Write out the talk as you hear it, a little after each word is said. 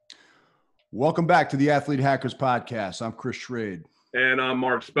Welcome back to the Athlete Hackers Podcast. I'm Chris Schrade. And I'm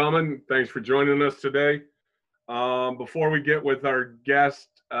Mark Spellman. Thanks for joining us today. Before we get with our guest,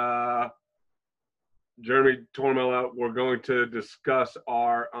 Jeremy Tormela, we're going to discuss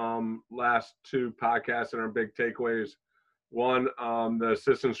our last two podcasts and our big takeaways. One, the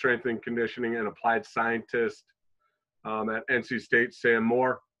assistant strength and conditioning and applied scientist at NC State, Sam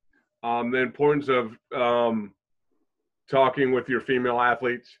Moore. The importance of talking with your female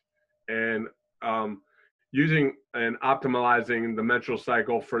athletes and using and optimizing the menstrual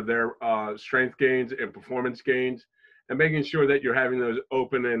cycle for their strength gains and performance gains, and making sure that you're having those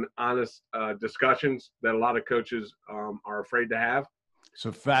open and honest discussions that a lot of coaches are afraid to have. It's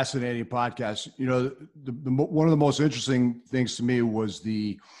a fascinating podcast. You know, one of the most interesting things to me was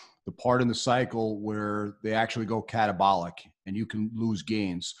the part in the cycle where they actually go catabolic and you can lose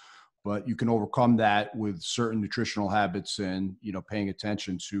gains, but you can overcome that with certain nutritional habits and, you know, paying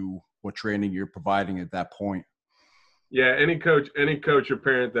attention to what training you're providing at that point. Yeah, any coach or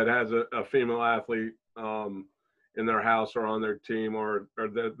parent that has a female athlete in their house or on their team or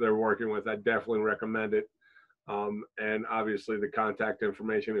that they're working with, I definitely recommend it. And obviously the contact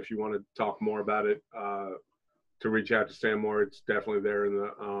information, if you want to talk more about it, to reach out to Sam Moore, it's definitely there in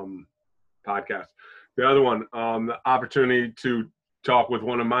the podcast. The other one, the opportunity to talk with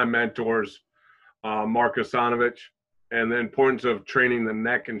one of my mentors, Mark Asanovich, and the importance of training the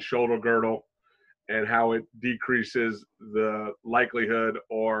neck and shoulder girdle and how it decreases the likelihood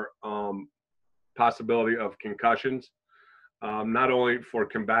or possibility of concussions, not only for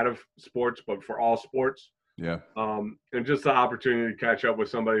combative sports, but for all sports. Yeah. And just the opportunity to catch up with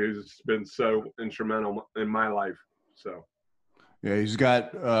somebody who's been so instrumental in my life. So. Yeah, he's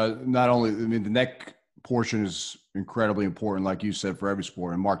got not only, I mean, the neck portion is incredibly important, like you said, for every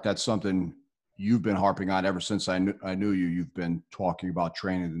sport. And Mark, that's something you've been harping on ever since I knew you. You've been talking about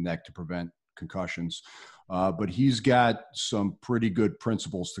training the neck to prevent concussions. But he's got some pretty good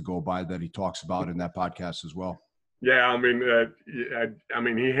principles to go by that he talks about in that podcast as well. Yeah, I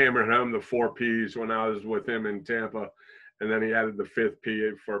mean, he hammered home the 4 Ps when I was with him in Tampa, and then he added the 5th P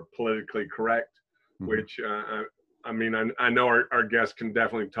for politically correct, which I know our guest can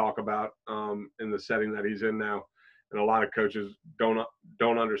definitely talk about in the setting that he's in now. And a lot of coaches don't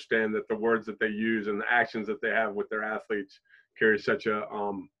understand that the words that they use and the actions that they have with their athletes carry such a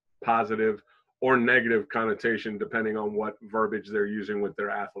positive or negative connotation depending on what verbiage they're using with their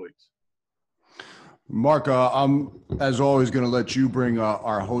athletes. Mark, I'm as always going to let you bring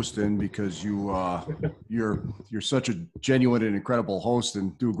our host in because you're such a genuine and incredible host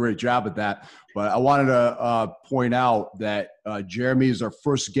and do a great job at that. But I wanted to point out that Jeremy is our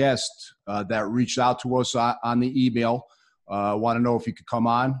first guest that reached out to us on the email. I want to know if he could come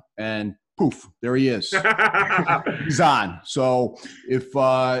on, and poof, there he is. He's on. So if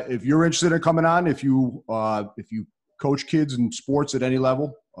you're interested in coming on, if you coach kids in sports at any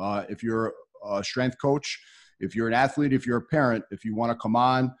level, if you're a strength coach, if you're an athlete, if you're a parent, if you want to come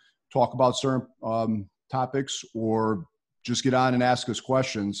on, talk about certain topics, or just get on and ask us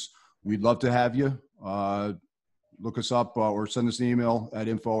questions, we'd love to have you. Look us up or send us an email at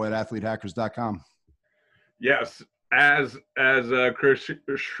info@athletehackers.com. Yes. As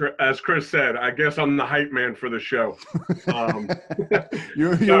Chris said, I guess I'm the hype man for the show.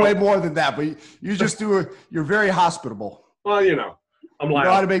 You're way more than that, but you just you're very hospitable. Well, you know, you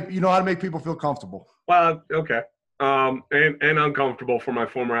know how to make people feel comfortable. Well, okay. And uncomfortable for my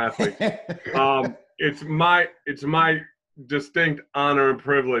former athlete. It's my distinct honor and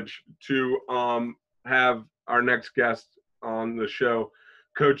privilege to have our next guest on the show,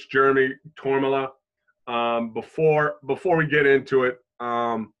 Coach Jeremy Tormela. Before we get into it,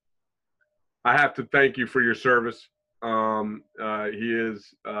 I have to thank you for your service. He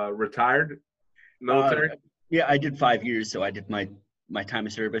is retired military. Yeah, I did 5 years, so I did my time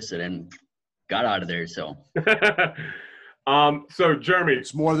of service and then got out of there. So, so Jeremy,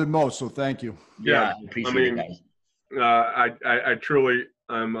 it's more than most. So thank you. Yeah, I appreciate it, guys. I truly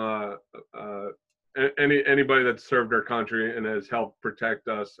anybody that's served our country and has helped protect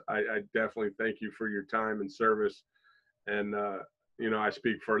us, I definitely thank you for your time and service. And I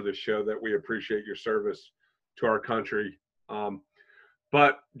speak for the show that we appreciate your service to our country.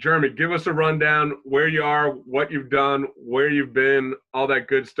 But Jeremy, give us a rundown where you are, what you've done, where you've been, all that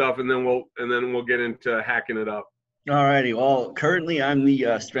good stuff, and then we'll get into hacking it up. All righty. Well, currently I'm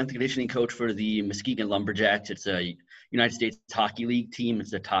the strength and conditioning coach for the Muskegon Lumberjacks. It's a United States Hockey League team.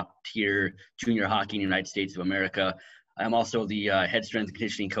 It's the top tier junior hockey in the United States of America. I'm also the head strength and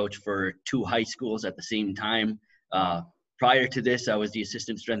conditioning coach for 2 high schools at the same time, prior to this, I was the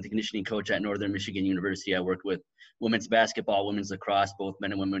assistant strength and conditioning coach at Northern Michigan University. I worked with women's basketball, women's lacrosse, both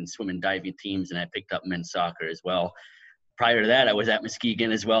men and women swim and diving teams, and I picked up men's soccer as well. Prior to that, I was at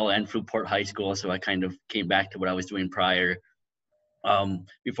Muskegon as well and Fruitport High School, so I kind of came back to what I was doing prior.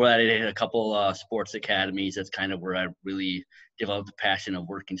 Before that, I did a couple sports academies. That's kind of where I really developed the passion of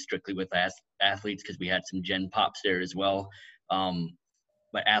working strictly with athletes, because we had some gen pops there as well.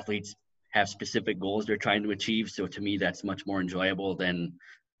 But athletes have specific goals they're trying to achieve, so to me, that's much more enjoyable than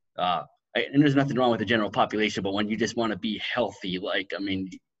and there's nothing wrong with the general population, but when you just want to be healthy, like, I mean,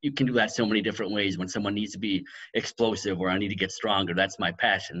 you can do that so many different ways. When someone needs to be explosive or I need to get stronger, that's my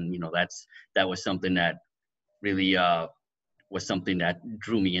passion. You know, that was something that really was something that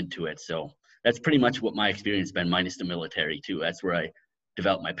drew me into it. So that's pretty much what my experience has been, minus the military too. That's where I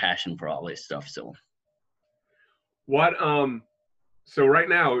developed my passion for all this stuff. So what so right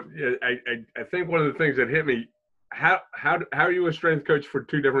now, I think one of the things that hit me, how are you a strength coach for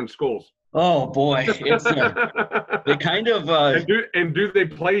two different schools? Oh boy, it's they kind of and do they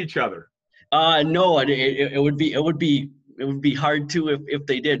play each other? No, it would be hard to if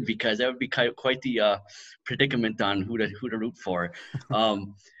they did, because that would be quite the predicament on who to root for.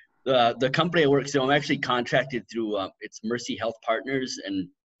 The company I work, so I'm actually contracted through it's Mercy Health Partners, and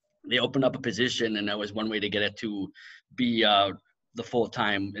they opened up a position, and that was one way to get it to be the full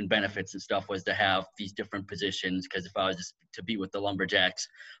time and benefits and stuff, was to have these different positions. Because if I was just to be with the Lumberjacks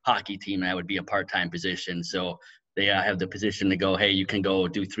hockey team, that would be a part-time position. So they have the position to go, hey, you can go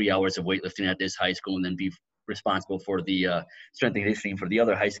do 3 hours of weightlifting at this high school and then be responsible for the strength and conditioning for the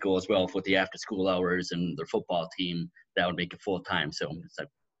other high school as well, with the after school hours and their football team. That would make it full time. So it's like,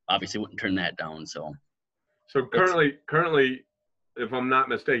 obviously wouldn't turn that down. So currently, if I'm not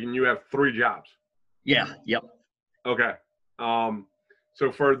mistaken, you have 3 jobs. Yeah. Yep. Okay.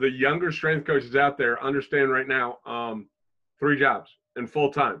 So for the younger strength coaches out there, understand right now, 3 jobs and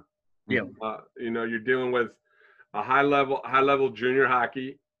full time. Yeah. You know, you're dealing with a high level junior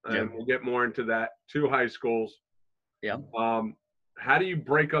hockey, and we'll get more into that. 2 high schools. Yeah. How do you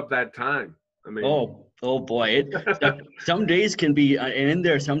break up that time? I mean, oh boy, some days can be, and in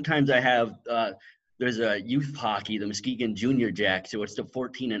there sometimes I have there's a youth hockey, the Muskegon Junior Jack, so it's the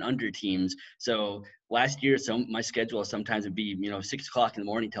 14 and under teams. So last year, my schedule sometimes would be 6 o'clock in the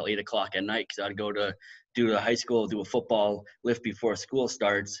morning till 8 o'clock at night, because I'd go to do the high school, do a football lift before school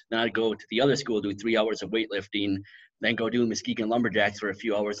starts. Then I'd go to the other school, do 3 hours of weightlifting, then go do Muskegon Lumberjacks for a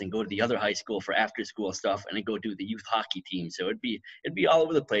few hours, and go to the other high school for after school stuff, and then go do the youth hockey team. So it'd be all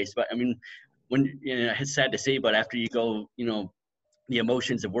over the place. But I mean, when it's sad to say, but after you go, the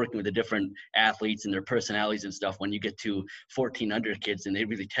emotions of working with the different athletes and their personalities and stuff, when you get to 14 under kids and they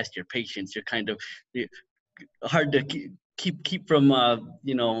really test your patience, you're kind of hard to keep from,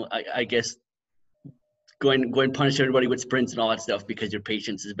 I guess, going punish everybody with sprints and all that stuff, because your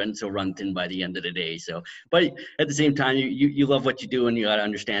patience has been so run thin by the end of the day. So, but at the same time, you love what you do, and you got to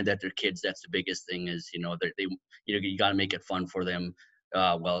understand that they're kids. That's the biggest thing, is, you got to make it fun for them.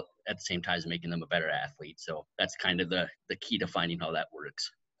 Well, at the same time as making them a better athlete. So that's kind of the key to finding how that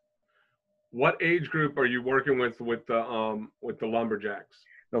works. What age group are you working with the Lumberjacks?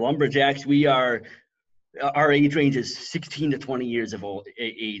 The Lumberjacks, our age range is 16 to 20 years of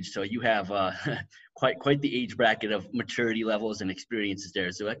age. So you have quite the age bracket of maturity levels and experiences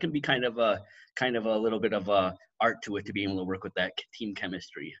there. So that can be kind of a little bit of a art to it, to be able to work with that team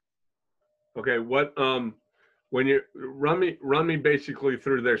chemistry. Okay. What, when you run me basically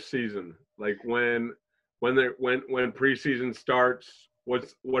through their season, like when preseason starts,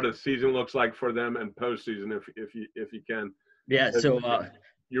 what a season looks like for them, and postseason, if you can. Yeah. So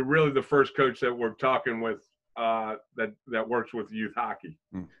you're really the first coach that we're talking with that works with youth hockey.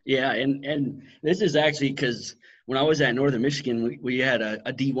 Yeah, and this is actually because when I was at Northern Michigan, we had a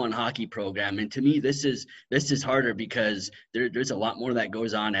D1 hockey program, and to me this is harder, because there's a lot more that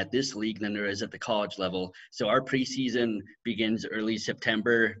goes on at this league than there is at the college level. So our preseason begins early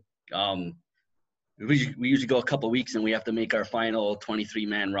September. We usually go a couple of weeks, and we have to make our final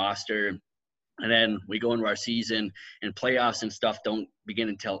 23-man roster. And then we go into our season, and playoffs and stuff don't begin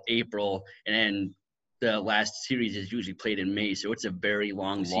until April. And then the last series is usually played in May. So it's a very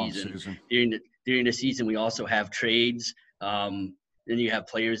long season. During the season, we also have trades. Then you have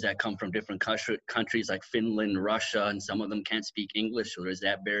players that come from different countries like Finland, Russia, and some of them can't speak English. So there's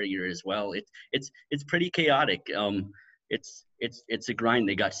that barrier as well. It's pretty chaotic. It's a grind.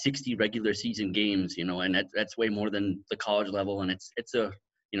 They got 60 regular season games, and that's way more than the college level. And it's a,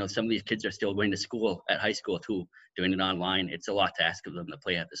 some of these kids are still going to school at high school too, doing it online. It's a lot to ask of them to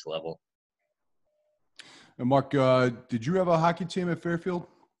play at this level. And Mark, did you have a hockey team at Fairfield?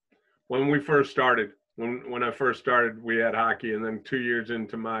 When we first started, when I first started, we had hockey, and then 2 years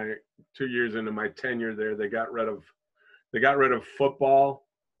into my tenure there, they got rid of football,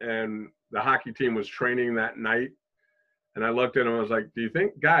 and the hockey team was training that night. And I looked at them, I was like, you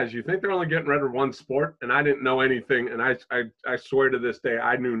think they're only getting rid of one sport? And I didn't know anything. And I swear to this day,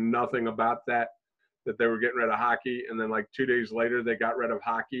 I knew nothing about that they were getting rid of hockey. And then like 2 days later, they got rid of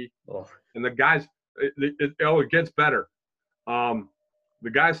hockey. Oh. And the guys, it gets better. The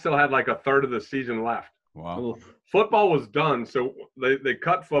guys still had like a third of the season left. Wow. Football was done. So they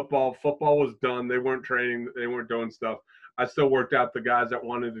cut football. Football was done. They weren't training. They weren't doing stuff. I still worked out the guys that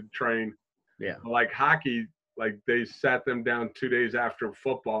wanted to train. Yeah. Like hockey, like they sat them down 2 days after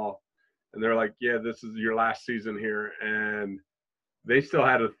football, and they're like, yeah, this is your last season here. And they still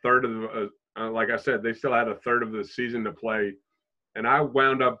had a third of like I said, they still had a third of the season to play. And I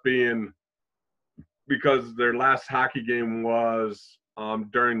wound up being, because their last hockey game was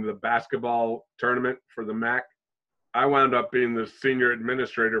during the basketball tournament for the MAC, I wound up being the senior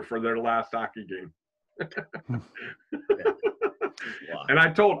administrator for their last hockey game. Wow. And I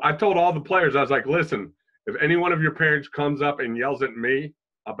told all the players, I was like, listen, if any one of your parents comes up and yells at me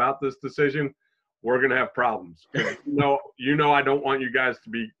about this decision, we're going to have problems. You know I don't want you guys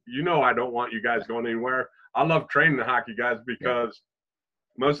I don't want you guys going anywhere. I love training the hockey guys because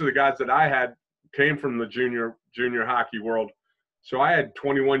most of the guys that I had came from the junior hockey world. So I had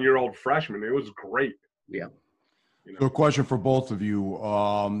 21-year-old freshmen. It was great. Yeah. So a question for both of you.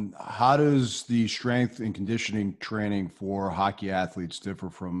 How does the strength and conditioning training for hockey athletes differ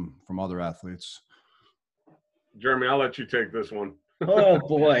from other athletes? Jeremy, I'll let you take this one. Oh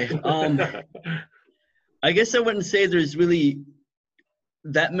boy. I guess I wouldn't say there's really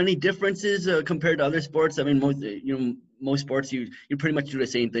that many differences compared to other sports. I mean, most sports you pretty much do the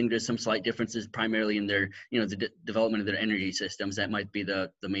same thing. There's some slight differences, primarily in their the development of their energy systems. That might be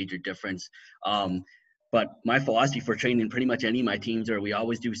the major difference. But my philosophy for training pretty much any of my teams are we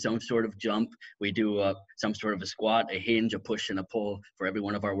always do some sort of jump. We do some sort of a squat, a hinge, a push, and a pull for every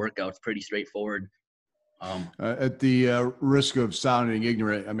one of our workouts. Pretty straightforward. At the risk of sounding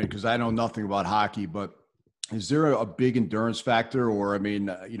ignorant, I mean, because I know nothing about hockey, but is there a big endurance factor? Or, I mean,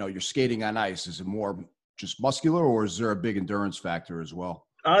 you're skating on ice. Is it more just muscular, or is there a big endurance factor as well?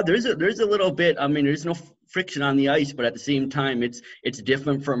 There's a little bit. I mean, there's no friction on the ice, but at the same time, it's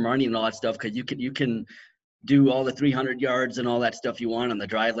different from running and all that stuff, because you can do all the 300 yards and all that stuff you want on the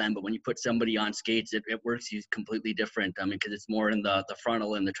dry land, but when you put somebody on skates, it works you completely different. I mean, because it's more in the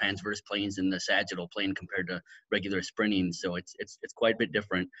frontal and the transverse planes and the sagittal plane compared to regular sprinting, so it's quite a bit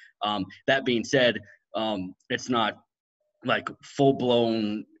different. That being said, it's not like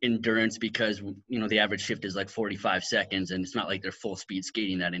full-blown endurance, because the average shift is like 45 seconds, and it's not like they're full speed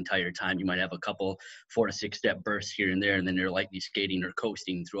skating that entire time. You might have a couple 4 to 6 step bursts here and there, and then they're lightly skating or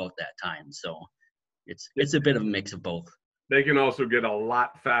coasting throughout that time. So it's a bit of a mix of both. They can also get a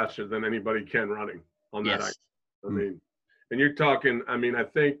lot faster than anybody can running on that ice. I mean, and you're talking, I mean,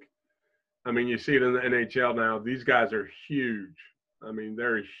 you see it in the NHL now. These guys are huge. I mean,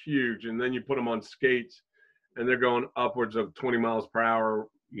 they're huge. And then you put them on skates, and they're going upwards of 20 miles per hour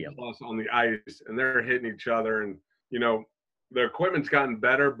plus on the ice, and they're hitting each other. And, the equipment's gotten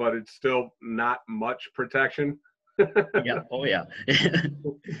better, but it's still not much protection. Yeah. Oh, yeah.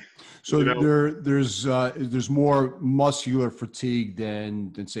 So there's more muscular fatigue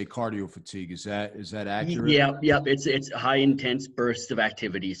than say cardio fatigue. Is that accurate? Yeah. Yep. It's high intense bursts of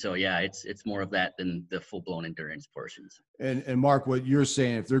activity. So yeah, it's more of that than the full blown endurance portions. And Mark, what you're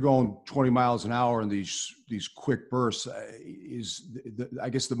saying, if they're going 20 miles an hour in these quick bursts, I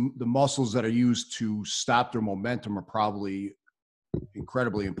guess the muscles that are used to stop their momentum are probably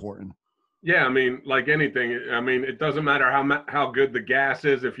incredibly important. Yeah, I mean, like anything, I mean, it doesn't matter how good the gas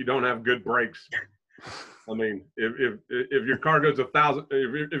is if you don't have good brakes. I mean, if your car goes 1,000,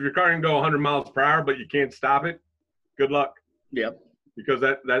 if your car can go 100 miles per hour, but you can't stop it, good luck. Yep. Because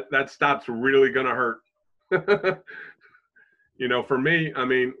that stop's really gonna hurt. For me, I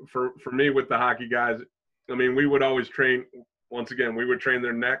mean, for me with the hockey guys, I mean, we would always train. Once again, we would train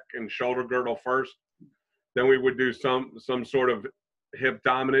their neck and shoulder girdle first. Then we would do some sort of hip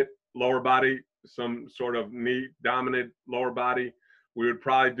dominant lower body, some sort of knee dominant lower body. We would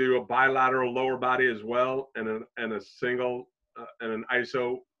probably do a bilateral lower body as well, and a single and an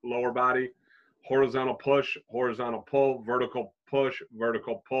iso lower body, horizontal push, horizontal pull, vertical push,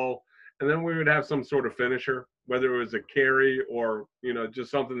 vertical pull. And then we would have some sort of finisher, whether it was a carry or, just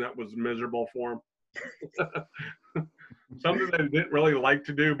something that was miserable for them. Something they didn't really like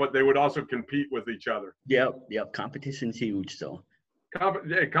to do, but they would also compete with each other. Yep. Competition's huge, so.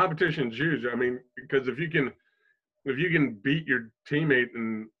 Competition's huge. I mean, because if you can beat your teammate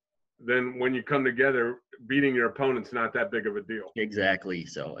in then when you come together, beating your opponent's not that big of a deal. Exactly.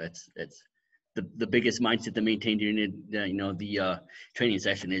 So it's the biggest mindset to maintain during the training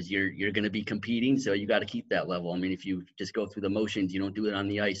session is you're going to be competing, so you got to keep that level. I mean, if you just go through the motions, you don't do it on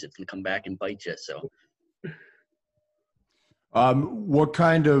the ice, it's going to come back and bite you. So. What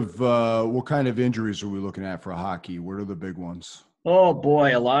kind of injuries are we looking at for hockey? What are the big ones? Oh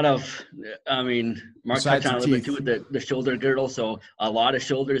boy, a lot of. I mean, Mark Besides touched on the a little bit teeth. too with the shoulder girdle. So a lot of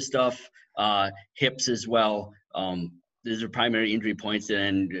shoulder stuff, hips as well. These are primary injury points,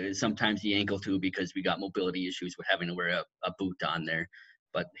 and sometimes the ankle too, because we got mobility issues with having to wear a boot on there.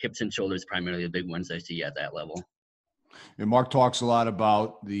 But hips and shoulders primarily the big ones I see at that level. And Mark talks a lot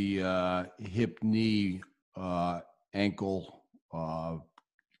about the hip, knee, ankle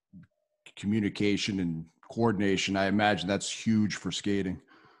communication and coordination. I imagine that's huge for skating.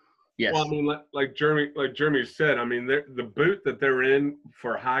 Yes. Well, I mean, like Jeremy said, I mean, the boot that they're in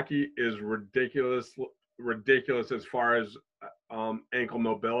for hockey is ridiculous as far as ankle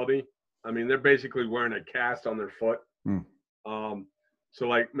mobility. I mean, they're basically wearing a cast on their foot. So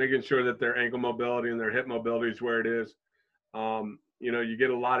like making sure that their ankle mobility and their hip mobility is where it is. You get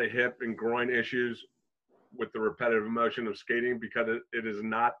a lot of hip and groin issues with the repetitive motion of skating because it is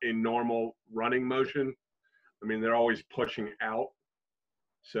not a normal running motion. I mean, they're always pushing out.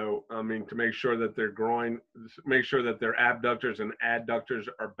 So, I mean, to make sure that make sure that their abductors and adductors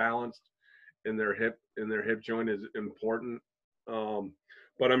are balanced in their hip joint is important.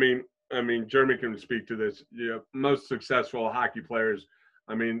 But I mean, Jeremy can speak to this. Most successful hockey players,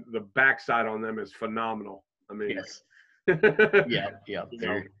 I mean, the backside on them is phenomenal. I mean, yes. Yeah.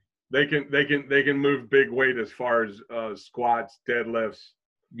 They can move big weight as far as squats, deadlifts.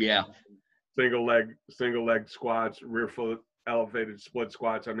 Yeah. Single leg squats, rear foot elevated split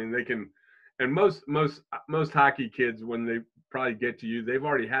squats. I mean, they can, and most hockey kids, when they probably get to you, they've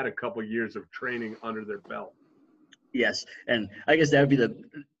already had a couple years of training under their belt. Yes, and I guess that would be the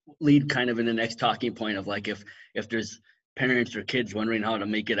lead kind of in the next talking point of like if there's parents or kids wondering how to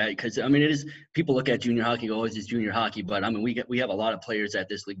make it out, because I mean, it is, people look at junior hockey, go, oh, it's junior hockey, but I mean, we have a lot of players at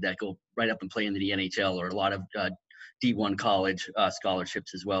this league that go right up and play in the NHL, or a lot of D1 college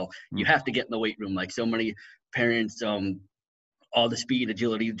scholarships as well. You have to get in the weight room. Like so many parents, all the speed,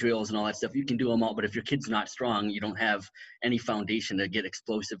 agility drills and all that stuff, you can do them all, but if your kid's not strong, you don't have any foundation to get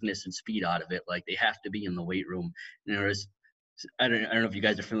explosiveness and speed out of it. Like they have to be in the weight room. And I don't know if you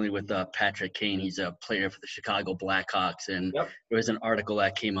guys are familiar with Patrick Kane. He's a player for the Chicago Blackhawks, and Yep. There was an article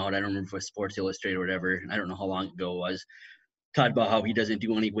that came out. I don't remember if it was Sports Illustrated or whatever. I don't know how long ago it was. Talked about how he doesn't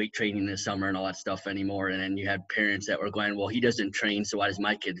do any weight training this summer and all that stuff anymore. And then you had parents that were going, well, he doesn't train, so why does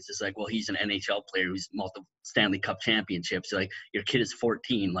my kid? It's just like, well, he's an NHL player who's multiple Stanley Cup championships. So like your kid is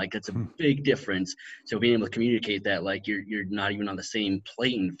 14. Like it's a big difference. So being able to communicate that, like you're not even on the same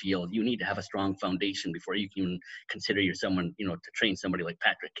playing field. You need to have a strong foundation before you can even consider you're someone, to train somebody like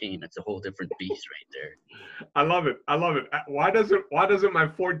Patrick Kane. It's a whole different beast right there. I love it. Why doesn't my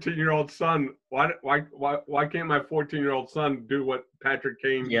 14-year-old son? Why can't my 14-year-old son do what Patrick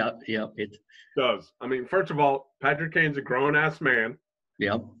Kane it does? I mean, first of all, Patrick Kane's a grown-ass man.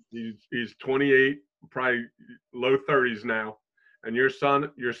 Yep. He's 28, probably low 30s now, and your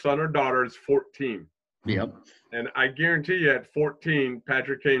son or daughter is 14. Yep. And I guarantee you, at 14,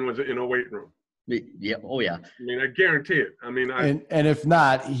 Patrick Kane was in a weight room. Yeah. Oh yeah. I mean, I guarantee it. I mean, and if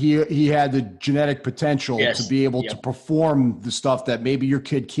not, he had the genetic potential to be able to perform the stuff that maybe your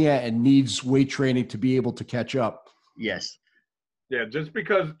kid can't and needs weight training to be able to catch up. Yes. Yeah, just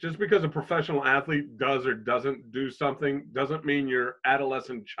because a professional athlete does or doesn't do something doesn't mean your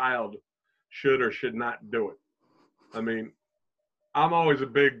adolescent child should or should not do it. I mean, I'm always a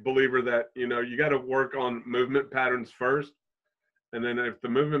big believer that, you got to work on movement patterns first. And then if the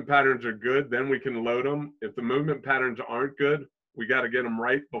movement patterns are good, then we can load them. If the movement patterns aren't good, we got to get them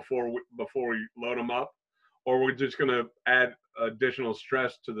right before we load them up, or we're just going to add additional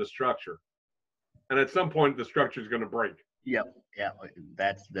stress to the structure. And at some point, the structure is going to break. Yep. Yeah,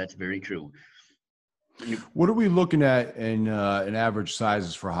 that's very true. What are we looking at in average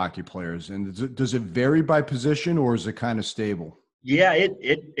sizes for hockey players? And does it vary by position, or is it kind of stable? Yeah,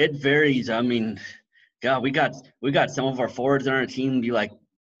 it varies. I mean, God, we got some of our forwards on our team be like,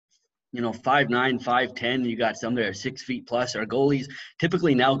 5'9", 5'10". You got some that are 6 feet plus. Our goalies,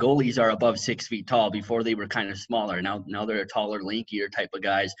 typically now goalies are above 6 feet tall. Before they were kind of smaller. Now they're taller, lankier type of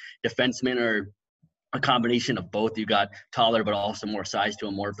guys. Defensemen are a combination of both. You got taller, but also more size to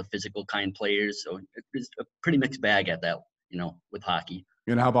them, more of the physical kind players. So it's a pretty mixed bag at that, with hockey.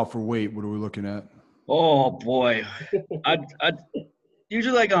 And how about for weight? What are we looking at? Oh boy,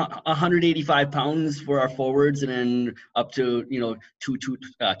 usually like 185 pounds for our forwards, and then up to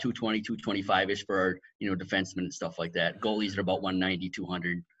 220, 225-ish for our defensemen and stuff like that. Goalies are about 190,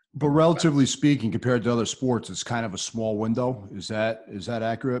 200. But relatively speaking, compared to other sports, it's kind of a small window. Is that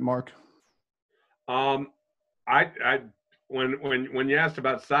accurate, Mark? I when you asked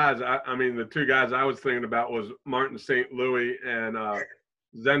about size, I mean the two guys I was thinking about was Martin St. Louis and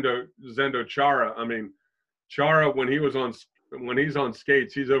Zdeno Chara. I mean, Chara when he's on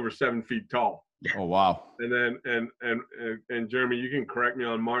skates, he's over 7 feet tall. Oh wow! And then and Jeremy, you can correct me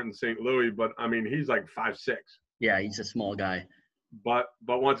on Martin St. Louis, but I mean he's like 5'6". Yeah, he's a small guy. But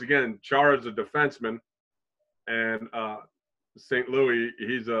once again, Chara's a defenseman, and St. Louis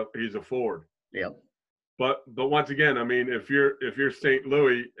he's a forward. Yep. But once again, I mean, if you're St.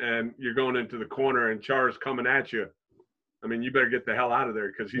 Louis and you're going into the corner and Chara's coming at you, I mean, you better get the hell out of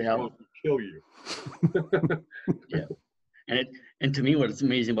there because he's going to kill you. Yeah. And to me, what's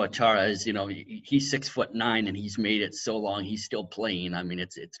amazing about Chara is, he's 6'9" and he's made it so long. He's still playing. I mean,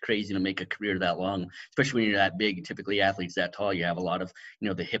 it's crazy to make a career that long, especially when you're that big. Typically, athletes that tall, you have a lot of,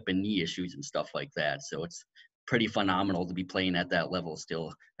 the hip and knee issues and stuff like that. So it's pretty phenomenal to be playing at that level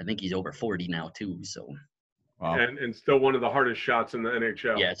still. I think he's over 40 now too. So. Wow. And still one of the hardest shots in the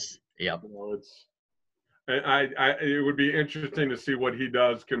NHL. Yes. Yep. It would be interesting to see what he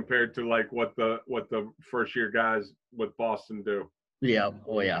does compared to like what the first year guys with Boston do. Yeah.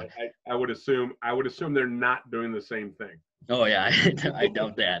 Oh yeah. I would assume they're not doing the same thing. Oh yeah, I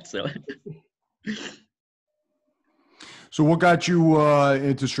doubt that. So what got you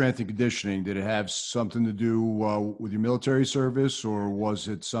into strength and conditioning? Did it have something to do with your military service, or was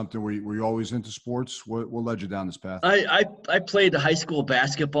it something were you always into sports? What led you down this path? I played high school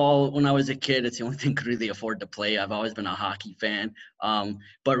basketball when I was a kid. It's the only thing I could really afford to play. I've always been a hockey fan.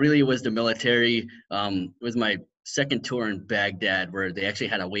 But really it was the military. It was my second tour in Baghdad where they actually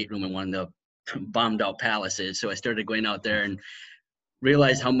had a weight room in one of the bombed out palaces. So I started going out there and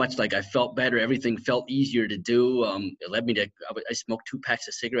realized how much like I felt better. Everything felt easier to do. It led me to, I smoked 2 packs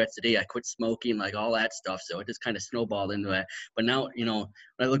of cigarettes a day. I quit smoking, like all that stuff. So it just kind of snowballed into that. But now, when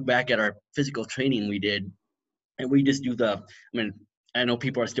I look back at our physical training we did, and we just do I know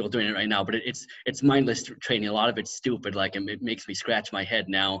people are still doing it right now, but it's mindless training. A lot of it's stupid. Like it makes me scratch my head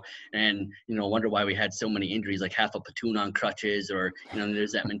now and, wonder why we had so many injuries, like half a platoon on crutches or,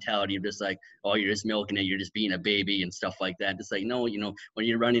 there's that mentality of just like, oh, you're just milking it. You're just being a baby and stuff like that. It's like, no, when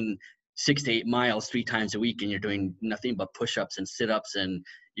you're running 6 to 8 miles 3 times a week and you're doing nothing but push-ups and sit-ups and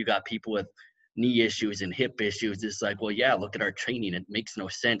you got people with knee issues and hip issues, it's like, well, yeah, look at our training. It makes no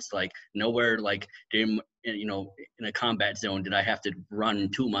sense. Like nowhere like in a combat zone did I have to run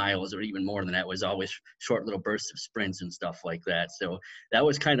 2 miles or even more than that. It was always short little bursts of sprints and stuff like that. So that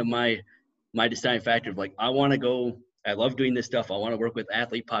was kind of my deciding factor of like, I want to go, I love doing this stuff. I want to work with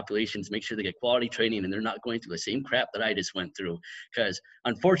athlete populations, make sure they get quality training and they're not going through the same crap that I just went through. Because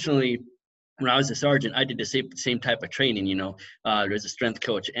unfortunately, when I was a sergeant, I did the same type of training. There's a strength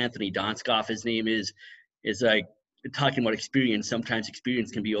coach, Anthony Donskoff, his name is like talking about experience. Sometimes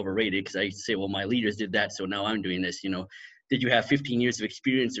experience can be overrated because I say, well, my leaders did that, so now I'm doing this. Did you have 15 years of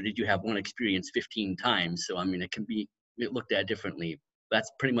experience or did you have one experience 15 times? So, I mean, it can be looked at differently.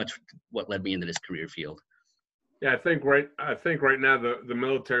 That's pretty much what led me into this career field. Yeah, I think right now the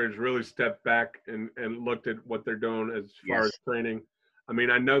military has really stepped back and looked at what they're doing as far as training. I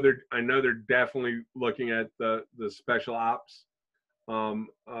mean, I know they're definitely looking at the special ops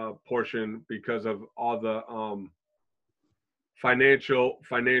portion because of all the financial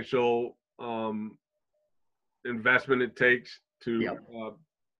investment it takes to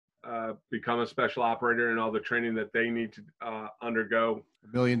become a special operator and all the training that they need to undergo.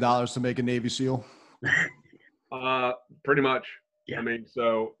 $1 million to make a Navy SEAL? Pretty much. Yeah. I mean,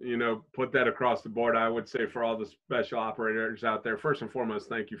 so, put that across the board. I would say for all the special operators out there, first and foremost,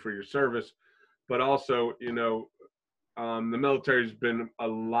 thank you for your service. But also, the military has been a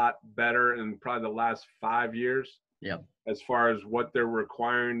lot better in probably the last 5 years. Yeah. As far as what they're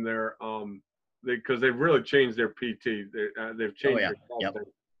requiring their, because they've really changed their PT. They've changed their testing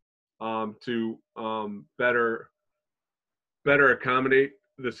to better accommodate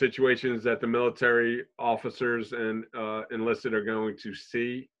the situations that the military officers and enlisted are going to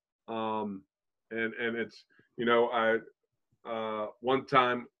see. And it's, one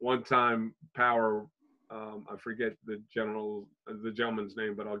time Power, I forget the gentleman's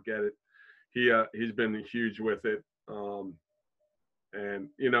name, but I'll get it. He's been huge with it. And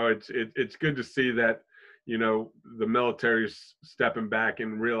it's good to see that, the military's stepping back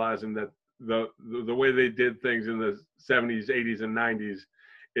and realizing that the way they did things in the 70s, 80s, and 90s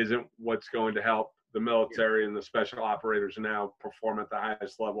isn't what's going to help the military and the special operators now perform at the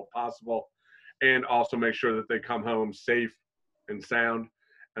highest level possible, and also make sure that they come home safe and sound,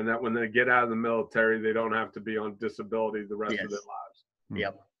 and that when they get out of the military, they don't have to be on disability the rest of their lives.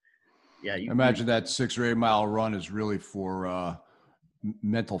 Yep. Yeah. I imagine that 6 or 8 mile run is really for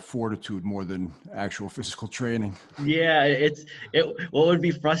mental fortitude more than actual physical training. Yeah, what would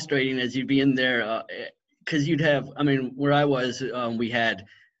be frustrating is you'd be in there because you'd have, I mean, where I was, we had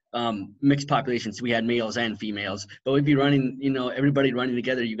mixed populations. We had males and females, but we'd be running, you know, everybody running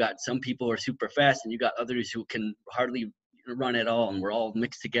together. You got some people who are super fast, and you got others who can hardly run at all, and we're all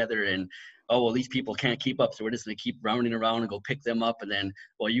mixed together. And oh, well, these people can't keep up, so we're just going to keep rounding around and go pick them up. And then,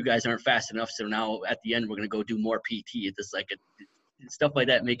 well, you guys aren't fast enough, so now at the end we're going to go do more PT. It's just like stuff like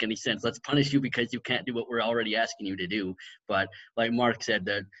that make any sense. Let's punish you because you can't do what we're already asking you to do. But like Mark said,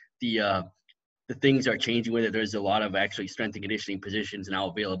 the things are changing with it. There's a lot of actually strength and conditioning positions now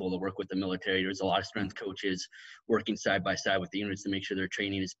available to work with the military. There's a lot of strength coaches working side by side with the units to make sure their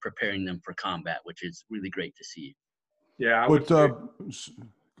training is preparing them for combat, which is really great to see. Yeah,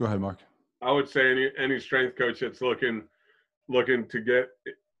 go ahead, Mark. I would say any strength coach that's looking to get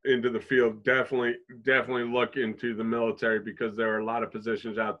into the field, definitely look into the military, because there are a lot of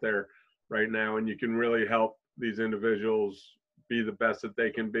positions out there right now, and you can really help these individuals be the best that they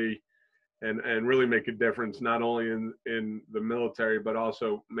can be, and really make a difference, not only in the military, but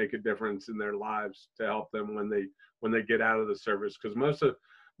also make a difference in their lives to help them when they get out of the service. Because most of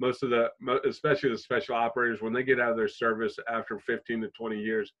the, especially the special operators, when they get out of their service after 15 to 20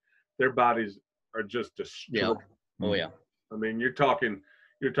 years, their bodies are just destroyed. Yeah. Oh yeah. I mean, you're talking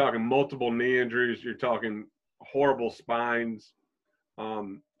multiple knee injuries. You're talking horrible spines,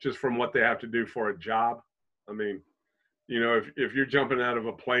 just from what they have to do for a job. I mean, you know, if you're jumping out of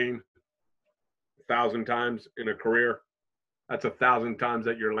a plane 1,000 times in a career, that's 1,000 times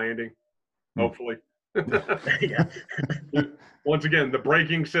that you're landing, hopefully. Yeah. Once again, the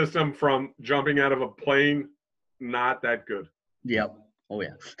braking system from jumping out of a plane, not that good. Yep. Oh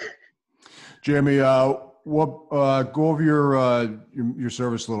yeah. Jeremy, go over your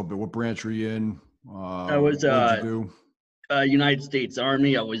service a little bit. What branch were you in? I was what did you do? United States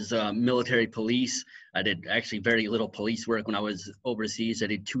Army. I was military police. I did actually very little police work when I was overseas. I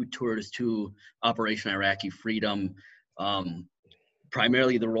did 2 tours to Operation Iraqi Freedom.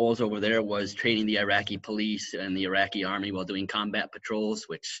 Primarily the roles over there was training the Iraqi police and the Iraqi army while doing combat patrols,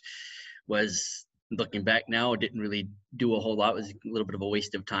 which was, looking back now, didn't really do a whole lot. It was a little bit of a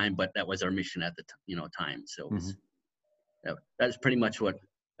waste of time, but that was our mission at the time. So that's pretty much what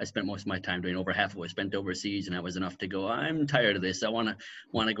I spent most of my time doing. Over half of it was spent overseas, and that was enough to go, I'm tired of this. I want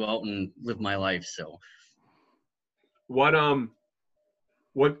to go out and live my life. So what's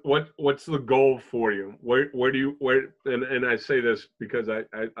the goal for you? Where and I say this because I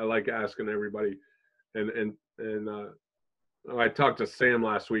like asking everybody, and I talked to Sam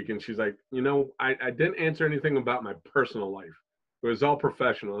last week, and she's like, you know, I didn't answer anything about my personal life. It was all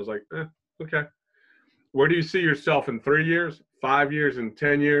professional. I was like, okay. Where do you see yourself in 3 years, 5 years, and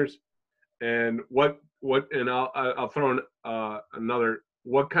 10 years? And and I'll throw in another,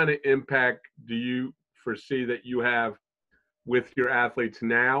 what kind of impact do you foresee that you have with your athletes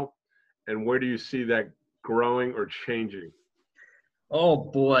now? And where do you see that growing or changing? oh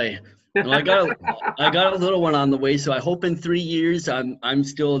boy. Well, I got a little one on the way, so I hope in 3 years I'm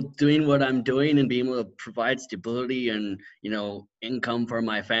still doing what I'm doing and being able to provide stability and, you know, income for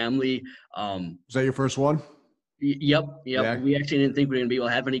my family. Was that your first one? Yep. Yeah. We actually didn't think we were gonna be able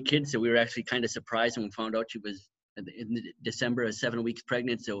to have any kids, so we were actually kind of surprised when we found out she was in December 7 weeks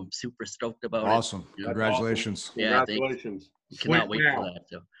pregnant. So I'm super stoked about it. Awesome. You know? Congratulations. Awesome. Yeah, Congratulations. Cannot wait for that.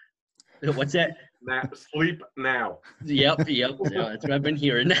 So. What's that? Sleep now. Yep. Yeah, that's what I've been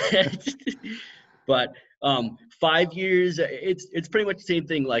hearing. But 5 years, it's pretty much the same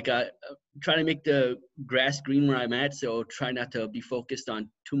thing. Like trying to make the grass green where I'm at. So try not to be focused on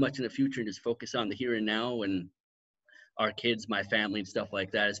too much in the future and just focus on the here and now and our kids, my family, and stuff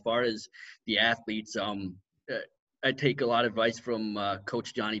like that. As far as the athletes, I take a lot of advice from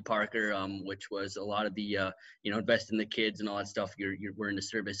Coach Johnny Parker, which was a lot of the, invest in the kids and all that stuff. We're in the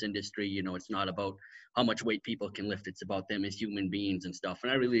service industry. You know, it's not about how much weight people can lift. It's about them as human beings and stuff.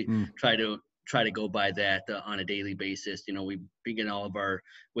 And I really try to go by that on a daily basis. You know, we begin all of our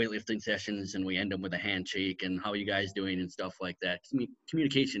weightlifting sessions and we end them with a handshake and how you guys doing and stuff like that.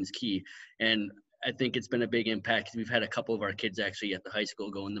 Communication is key. And I think it's been a big impact. We've had a couple of our kids actually at the high school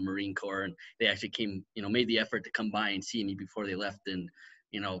go in the Marine Corps, and they actually came, made the effort to come by and see me before they left and,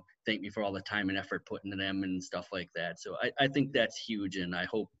 thank me for all the time and effort put into them and stuff like that. So I think that's huge. And I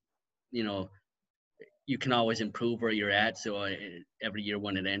hope, you can always improve where you're at. So every year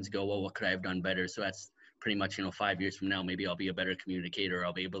when it ends, go, well, what could I have done better? So that's pretty much, 5 years from now, maybe I'll be a better communicator.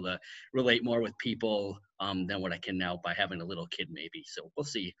 I'll be able to relate more with people than what I can now by having a little kid, maybe. So we'll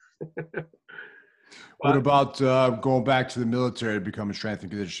see. What about going back to the military to become a strength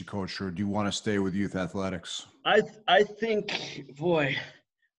and conditioning coach, or do you want to stay with youth athletics? I think, boy,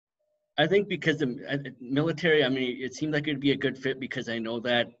 I think because the military, I mean, it seemed like it'd be a good fit because I know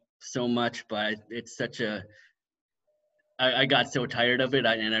that so much, but it's such I got so tired of it,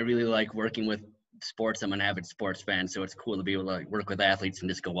 and I really like working with sports. I'm an avid sports fan, so it's cool to be able to work with athletes and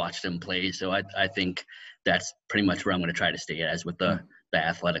just go watch them play. So I think that's pretty much where I'm going to try to stay as with the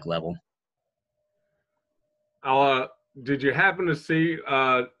athletic level. Did you happen to see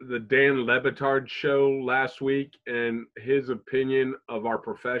the Dan Le Batard show last week and his opinion of our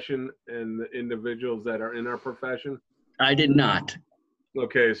profession and the individuals that are in our profession? I did not.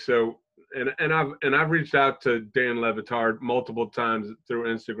 Okay, so and I've reached out to Dan Le Batard multiple times through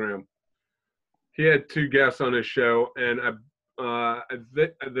Instagram. He had 2 guests on his show, and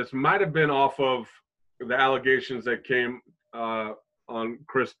this might have been off of the allegations that came on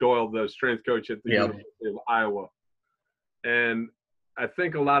Chris Doyle, the strength coach at the University of Iowa. And I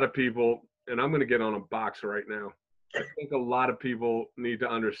think a lot of people, and I'm going to get on a box right now, I think a lot of people need to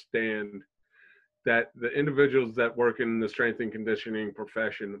understand that the individuals that work in the strength and conditioning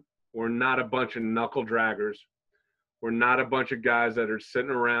profession, we're not a bunch of knuckle draggers. We're not a bunch of guys that are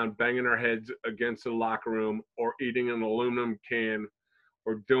sitting around banging our heads against the locker room or eating an aluminum can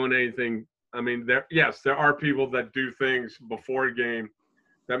or doing anything. I mean, there are people that do things before a game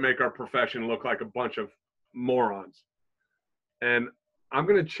that make our profession look like a bunch of morons. And I'm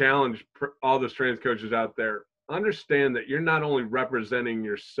going to challenge all the strength coaches out there. Understand that you're not only representing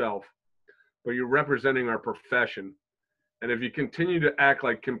yourself, but you're representing our profession. And if you continue to act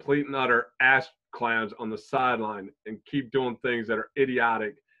like complete and utter ass clowns on the sideline and keep doing things that are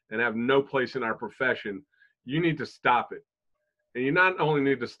idiotic and have no place in our profession, you need to stop it. And you not only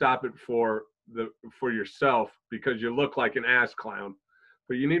need to stop it for yourself because you look like an ass clown,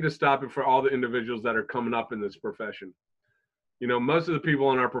 but you need to stop it for all the individuals that are coming up in this profession. Most of the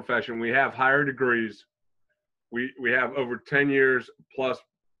people in our profession, we have higher degrees. We have over 10 years plus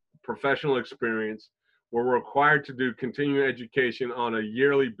professional experience. We're required to do continuing education on a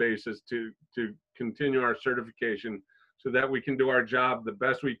yearly basis to continue our certification so that we can do our job the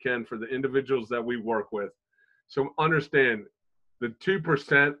best we can for the individuals that we work with. So understand the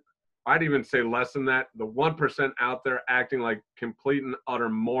 2%, I'd even say less than that, the 1% out there acting like complete and utter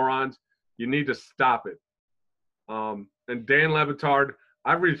morons, you need to stop it. And Dan Le Batard,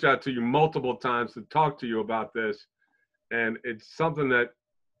 I've reached out to you multiple times to talk to you about this, and it's something that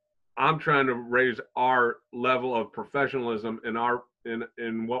I'm trying to raise our level of professionalism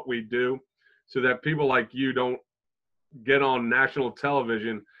in what we do, so that people like you don't get on national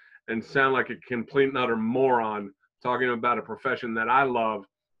television and sound like a complete and utter moron talking about a profession that I love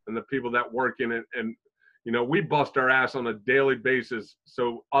and the people that work in it. And we bust our ass on a daily basis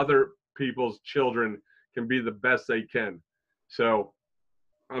so other people's children can be the best they can. So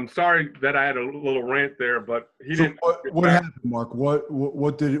I'm sorry that I had a little rant there, but he didn't. What happened, Mark?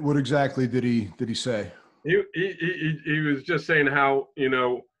 What exactly did he say? He was just saying how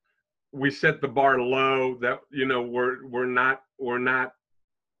we set the bar low, that we're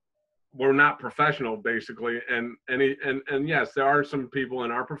not professional, basically. And yes, there are some people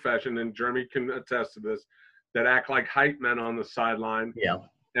in our profession, and Jeremy can attest to this, that act like hype men on the sideline. Yeah.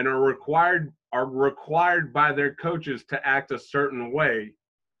 And are required by their coaches to act a certain way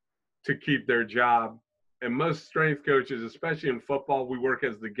to keep their job. And most strength coaches, especially in football, we work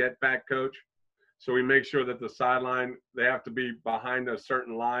as the get back coach. So we make sure that the sideline, they have to be behind a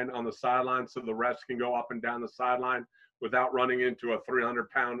certain line on the sideline so the refs can go up and down the sideline without running into a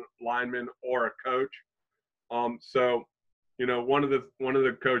 300-pound lineman or a coach. So one of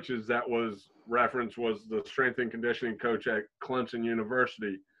the coaches that was referenced was the strength and conditioning coach at Clemson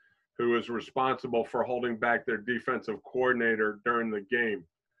University, who was responsible for holding back their defensive coordinator during the game.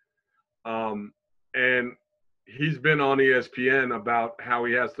 And he's been on ESPN about how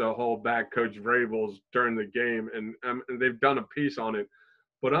he has to hold back Coach Vrabels during the game, and they've done a piece on it.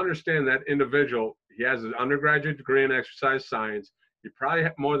 But understand that individual, he has his undergraduate degree in exercise science. He probably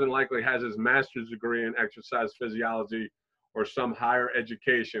more than likely has his master's degree in exercise physiology or some higher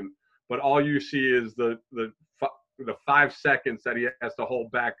education. But all you see is the 5 seconds that he has to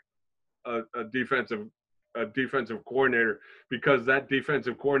hold back a defensive coordinator, because that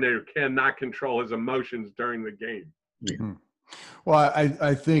defensive coordinator cannot control his emotions during the game. Mm-hmm. Well,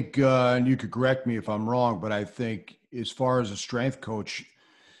 I think, and you could correct me if I'm wrong, but I think as far as a strength coach,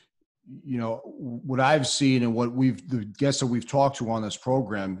 you know, what I've seen and the guests that we've talked to on this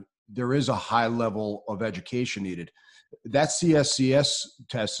program, there is a high level of education needed. That CSCS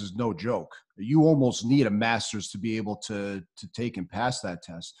test is no joke. You almost need a master's to be able to take and pass that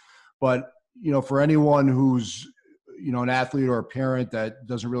test. But, you know, for anyone who's, you know, an athlete or a parent that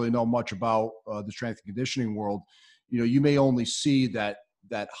doesn't really know much about the strength and conditioning world, you know, you may only see that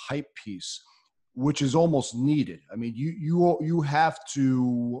hype piece, which is almost needed. I mean, you have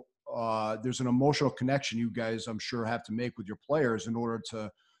to, there's an emotional connection you guys, I'm sure, have to make with your players in order to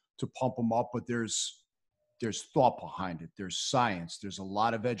pump them up, but there's thought behind it. There's science. There's a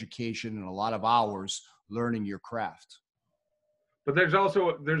lot of education and a lot of hours learning your craft. But there's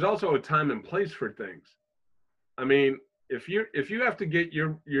also a time and place for things. I mean, if you have to get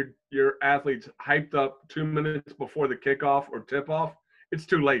your athletes hyped up 2 minutes before the kickoff or tip off, it's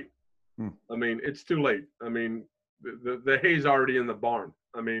too late. I mean, it's too late. I mean, the hay's already in the barn.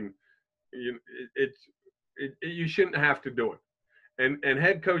 I mean, you shouldn't have to do it. And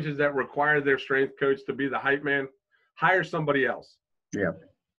head coaches that require their strength coach to be the hype man, hire somebody else. Yeah.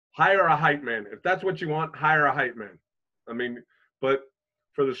 Hire a hype man. If that's what you want, hire a hype man. I mean, but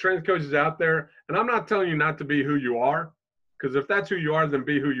for the strength coaches out there, and I'm not telling you not to be who you are, because if that's who you are, then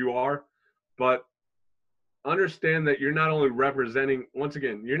be who you are. But understand that you're not only representing, once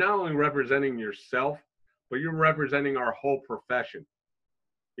again, you're not only representing yourself, but you're representing our whole profession.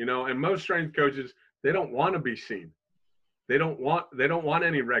 You know, and most strength coaches, they don't want to be seen. They don't want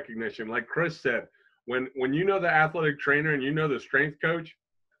any recognition. Like Chris said, when you know the athletic trainer and you know the strength coach,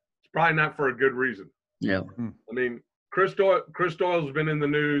 it's probably not for a good reason. Yeah. I mean, Chris Doyle's been in the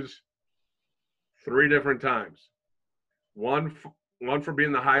news 3 different times. One for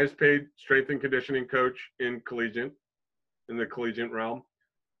being the highest paid strength and conditioning coach in the collegiate realm.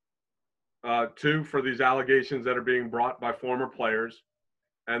 2 for these allegations that are being brought by former players.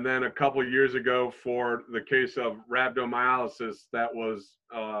 And then a couple of years ago for the case of rhabdomyolysis that was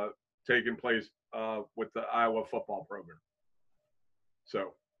taking place with the Iowa football program.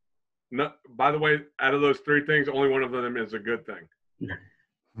 So, by the way, out of those 3 things, only one of them is a good thing.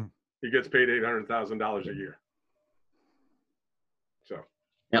 He gets paid $800,000 a year. So,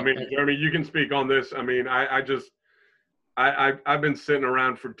 I mean, Jeremy, you can speak on this. I mean, I've been sitting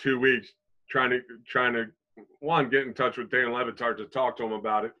around for 2 weeks trying to one, get in touch with Dan Le Batard to talk to him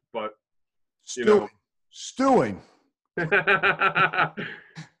about it, but stewing.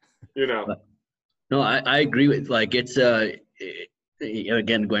 You know. No, I agree with, like, it's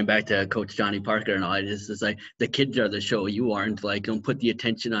again, going back to Coach Johnny Parker and all, it's like the kids are the show. You aren't. Like, don't put the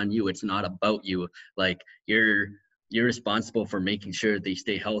attention on you. It's not about you. Like, you're responsible for making sure they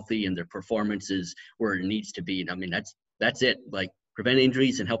stay healthy and their performance is where it needs to be. And I mean, that's it. Like, prevent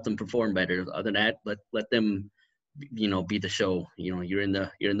injuries and help them perform better. Other than that, let them, you know, be the show. You know, you're in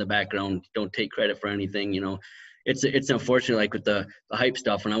the background. Don't take credit for anything. You know, it's unfortunate, like with the hype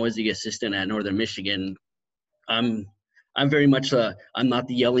stuff. When I was the assistant at Northern Michigan, I'm very much I'm not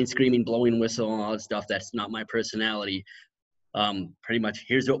the yelling, screaming, blowing whistle and all that stuff. That's not my personality. Pretty much,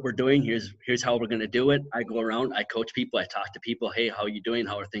 here's what we're doing. Here's how we're going to do it. I go around, I coach people, I talk to people. Hey, how are you doing?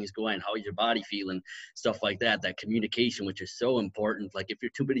 How are things going? How is your body feeling? Stuff like that. That communication, which is so important. Like, if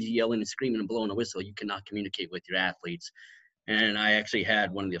you're too busy yelling and screaming and blowing a whistle, you cannot communicate with your athletes. And I actually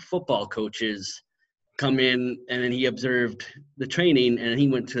had one of the football coaches come in, and then he observed the training, and he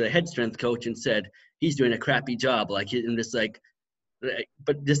went to the head strength coach and said, he's doing a crappy job. Like, and just like,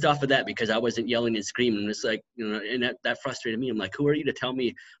 but just off of that, because I wasn't yelling and screaming, it's like, you know, and that frustrated me. I'm like, who are you to tell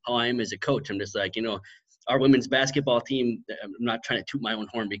me how I am as a coach? I'm just like, you know, our women's basketball team, I'm not trying to toot my own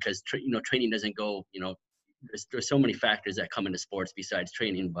horn because, training doesn't go, you know, there's so many factors that come into sports besides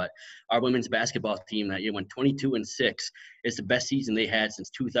training, but our women's basketball team that year went 22-6 is the best season they had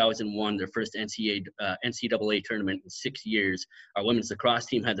since 2001, their first NCAA tournament in 6 years. Our women's lacrosse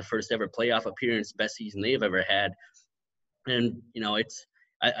team had the first ever playoff appearance, best season they've ever had. And, you know,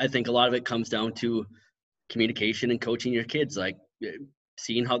 I think a lot of it comes down to communication and coaching your kids, like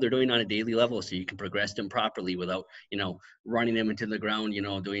seeing how they're doing on a daily level so you can progress them properly without, you know, running them into the ground, you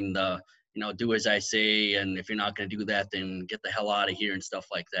know, doing the, you know, do as I say. And if you're not going to do that, then get the hell out of here and stuff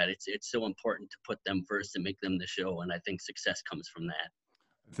like that. It's so important to put them first and make them the show. And I think success comes from that.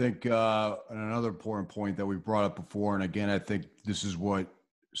 I think another important point that we brought up before, and again, I think this is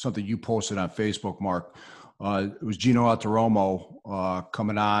something you posted on Facebook, Mark. It was Gino Altaromo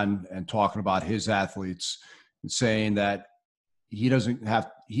coming on and talking about his athletes and saying that he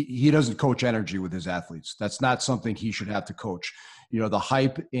doesn't coach energy with his athletes. That's not something he should have to coach. You know, the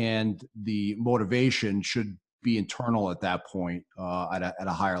hype and the motivation should be internal at that point at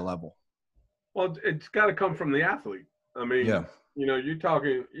a higher level. Well, it's got to come from the athlete. I mean, Yeah. you know, you're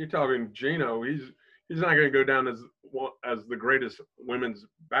talking Gino. He's not going to go down as the greatest women's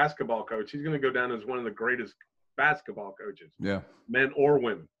basketball coach. He's going to go down as one of the greatest basketball coaches, Yeah. men or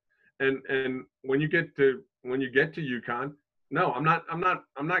women. And when you get to UConn, no, I'm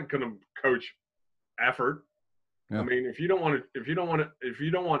not going to coach effort. Yeah. I mean, if you don't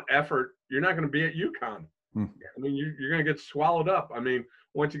want effort, you're not going to be at UConn. Hmm. I mean, you're going to get swallowed up. I mean,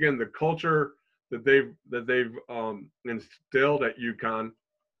 once again, the culture that they've instilled at UConn.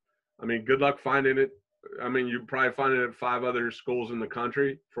 I mean, good luck finding it. I mean, you probably find it at 5 other schools in the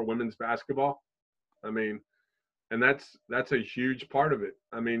country for women's basketball. I mean, and that's a huge part of it.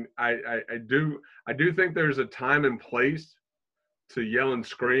 I mean, I do think there's a time and place to yell and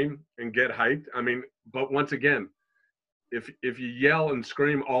scream and get hyped. I mean, but once again, if you yell and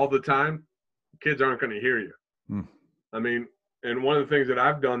scream all the time, kids aren't going to hear you. Hmm. I mean, and one of the things that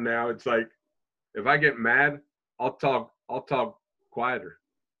I've done now, it's like, if I get mad, I'll talk quieter.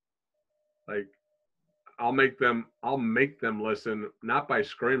 Like, I'll make them listen, not by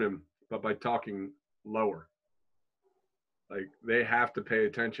screaming, but by talking lower. Like, they have to pay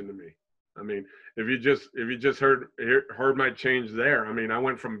attention to me. I mean, if you just heard my change there, I mean, I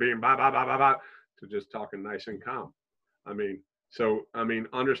went from being ba ba ba ba ba to just talking nice and calm. I mean, so I mean,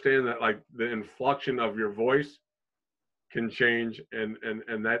 understand that, like, the inflection of your voice can change, and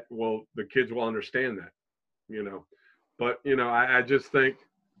that the kids will understand that, you know. But, you know, I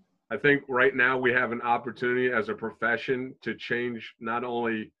think right now we have an opportunity as a profession to change not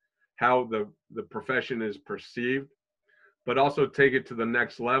only how the profession is perceived, but also take it to the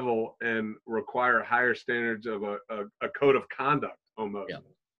next level and require higher standards of a code of conduct almost. Yeah.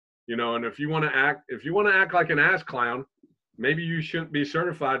 You know, and if you want to act like an ass clown, maybe you shouldn't be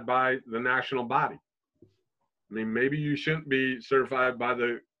certified by the national body. I mean, maybe you shouldn't be certified by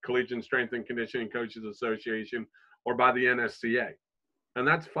the Collegiate Strength and Conditioning Coaches Association or by the NSCA. And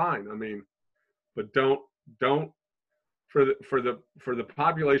that's fine. I mean, but don't for the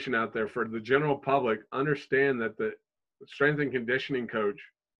population out there, for the general public, understand that the strength and conditioning coach,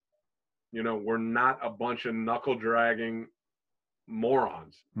 you know, we're not a bunch of knuckle dragging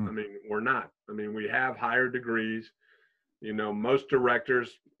morons. I mean, we're not. I mean, we have higher degrees. You know, most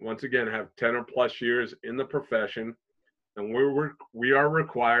directors, once again, have 10 or plus years in the profession, and we are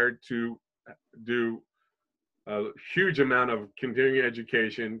required to do a huge amount of continuing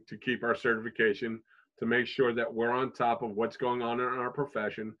education to keep our certification, to make sure that we're on top of what's going on in our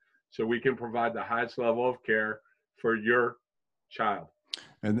profession, so we can provide the highest level of care for your child.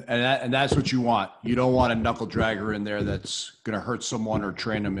 And that's what you want. You don't want a knuckle dragger in there that's going to hurt someone or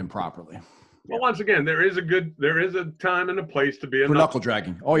train them improperly. Well, once again, there is a time and a place to be a knuckle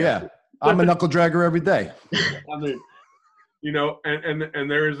dragging. Oh yeah, I'm a knuckle dragger every day. I mean, you know, and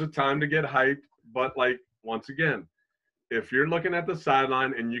there is a time to get hyped, but, like, once again, if you're looking at the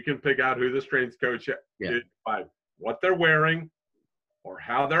sideline and you can pick out who the strength coach is by what they're wearing or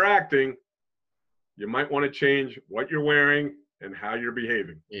how they're acting, you might want to change what you're wearing and how you're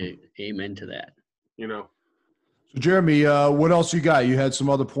behaving. Amen to that. You know. So Jeremy, what else you got? You had some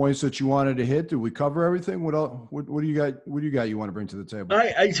other points that you wanted to hit. Did we cover everything? What else? What do you got? What do you got? You want to bring to the table?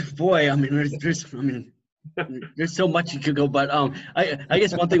 I mean, there's so much you could go, but I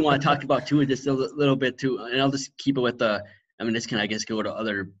guess one thing I want to talk about too is just a little bit too, and I'll just keep it with this can, I guess, go to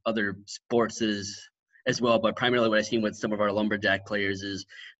other sports as well, but primarily what I've seen with some of our lumberjack players is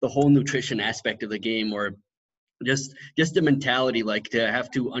the whole nutrition aspect of the game, or just the mentality, like, to have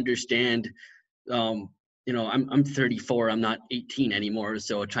to understand. You know, I'm 34. I'm not 18 anymore.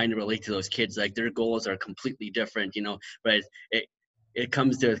 So trying to relate to those kids, like, their goals are completely different, you know, but it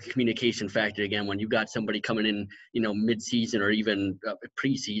comes to communication factor again. When you got somebody coming in, you know, mid-season or even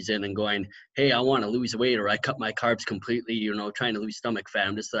preseason and going, hey, I want to lose weight, or I cut my carbs completely, you know, trying to lose stomach fat.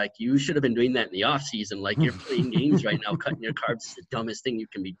 I'm just like, you should have been doing that in the off season. Like, you're playing games right now, cutting your carbs is the dumbest thing you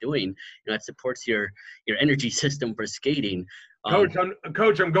can be doing. You know, it supports your energy system for skating. Coach,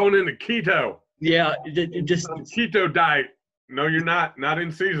 I'm going into keto. Yeah, just keto diet. No, you're not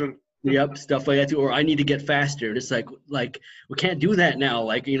in season. Yep, stuff like that too. Or I need to get faster. It's like we can't do that now.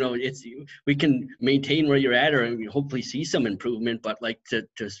 Like, you know, we can maintain where you're at, or hopefully see some improvement, but like to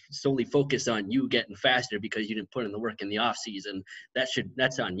solely focus on you getting faster because you didn't put in the work in the off season,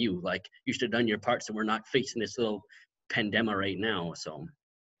 that's on you. Like, you should have done your part, so we're not facing this little pandemic right now. So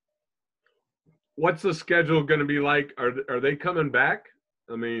what's the schedule going to be like? Are they coming back?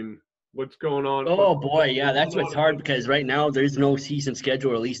 I mean, what's going on? Oh boy, yeah, that's what's hard, because right now there's no season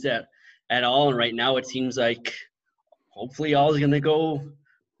schedule, or at least at all. And right now it seems like hopefully all is going to go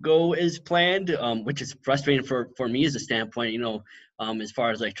go as planned, which is frustrating for me as a standpoint, as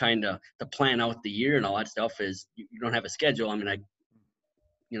far as like trying to plan out the year and all that stuff is you don't have a schedule. I mean,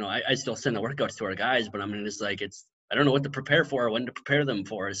 I still send the workouts to our guys, but I mean, it's like, I don't know what to prepare for or when to prepare them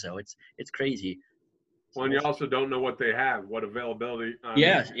for. So it's crazy. Well, and you also don't know what they have, what availability.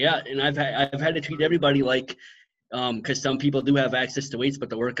 Yeah. And I've had to treat everybody like, because some people do have access to weights, but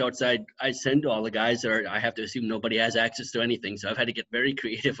the workouts I send to all the guys I have to assume nobody has access to anything. So I've had to get very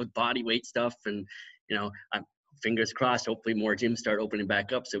creative with body weight stuff, and I'm fingers crossed. Hopefully, more gyms start opening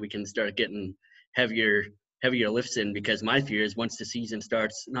back up so we can start getting heavier lifts in. Because my fear is once the season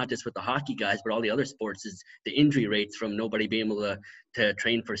starts, not just with the hockey guys, but all the other sports, is the injury rates from nobody being able to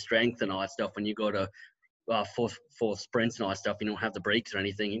train for strength and all that stuff. When you go to full sprints and all that stuff, you don't have the breaks or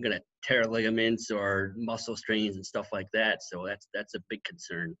anything, you're gonna tear ligaments or muscle strains and stuff like that. So that's a big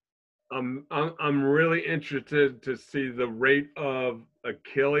concern. I'm really interested to see the rate of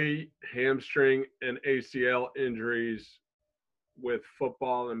Achilles, hamstring, and ACL injuries with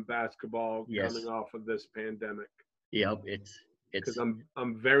football and basketball coming off of this pandemic. Yep, it's because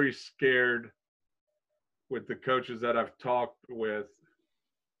I'm very scared with the coaches that I've talked with.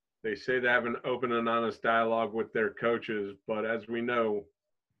 They say they have an open and honest dialogue with their coaches, but as we know,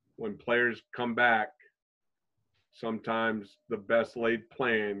 when players come back, sometimes the best laid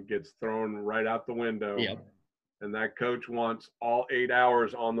plan gets thrown right out the window. Yep. And that coach wants all 8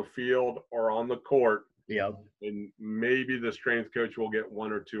 hours on the field or on the court. Yep. And maybe the strength coach will get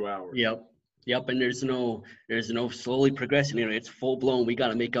 1 or 2 hours. Yep. And there's no slowly progressing. It's full blown. We got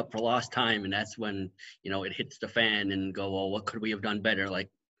to make up for lost time. And that's when, it hits the fan and go, well, what could we have done better?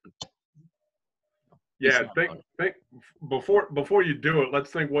 Like, yeah, think before you do it, let's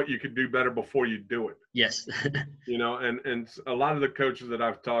think what you could do better before you do it. Yes. And a lot of the coaches that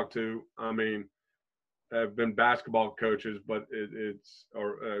I've talked to, I mean, have been basketball coaches, but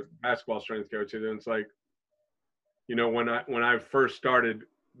basketball strength coaches. And it's like, when I first started,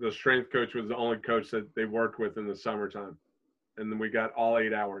 the strength coach was the only coach that they worked with in the summertime. And then we got all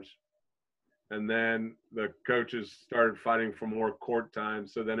 8 hours. And then the coaches started fighting for more court time.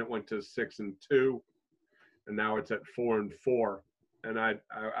 So then it went to 6 and 2. And now it's at 4 and 4. And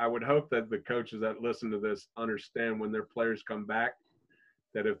I would hope that the coaches that listen to this understand when their players come back,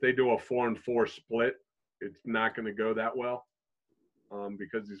 that if they do a 4 and 4 split, it's not going to go that well.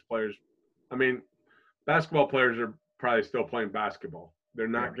 Because these players, I mean, basketball players are probably still playing basketball. They're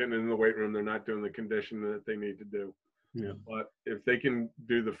not getting in the weight room. They're not doing the conditioning that they need to do. Yeah. But if they can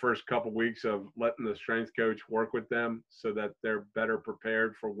do the first couple weeks of letting the strength coach work with them so that they're better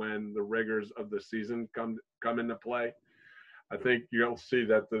prepared for when the rigors of the season come into play, I think you'll see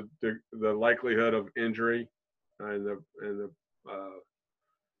that the likelihood of injury and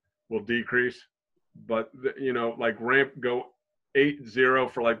will decrease. But like go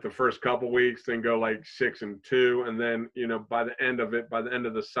 8-0 for like the first couple weeks, then go like 6 and 2, and then by the end of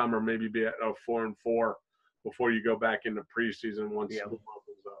the summer, maybe be at a 4 and 4. Before you go back into preseason once school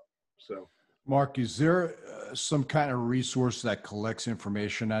opens up. So, Mark, is there some kind of resource that collects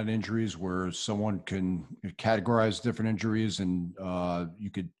information on injuries where someone can categorize different injuries and you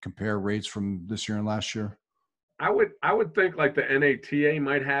could compare rates from this year and last year? I would think like the NATA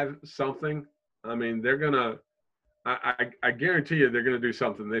might have something. I mean, they're gonna. I guarantee you they're gonna do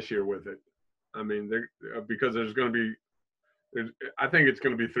something this year with it. I mean, because there's gonna be. I think it's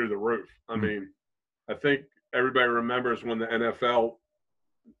gonna be through the roof. I mean. I think everybody remembers when the NFL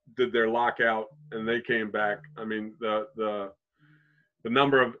did their lockout and they came back. I mean, the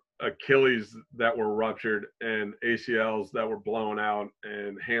number of Achilles that were ruptured and ACLs that were blown out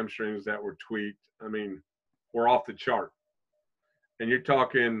and hamstrings that were tweaked, I mean, were off the chart. And you're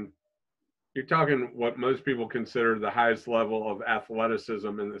talking what most people consider the highest level of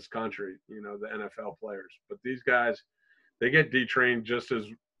athleticism in this country, the NFL players. But these guys, they get detrained just as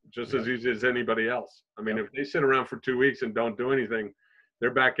easy as anybody else. I mean, if they sit around for 2 weeks and don't do anything,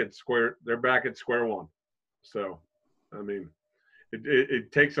 they're back at square one. So, I mean,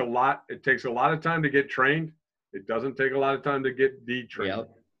 it takes a lot. It takes a lot of time to get trained. It doesn't take a lot of time to get detrained. Yep,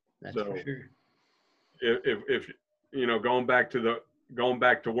 that's for sure. If going back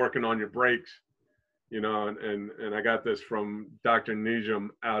to working on your brakes, and I got this from Dr. Nijam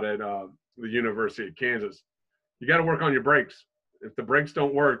out at the University of Kansas. You got to work on your brakes. If the brakes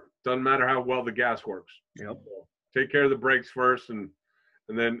don't work, doesn't matter how well the gas works. Yep. So take care of the brakes first, and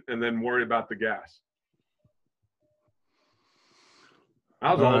then worry about the gas.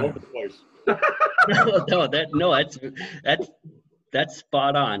 I was all over the place. That's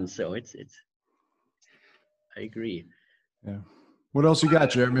spot on. So it's I agree. Yeah. What else you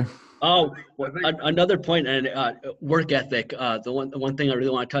got, Jeremy? Oh, well, another point and work ethic. The one thing I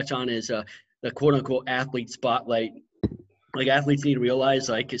really want to touch on is the quote unquote athlete spotlight. Like athletes need to realize,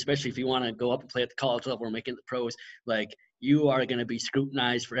 like, especially if you want to go up and play at the college level or make it the pros, like you are going to be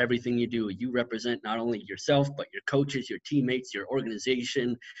scrutinized for everything you do. You represent not only yourself, but your coaches, your teammates, your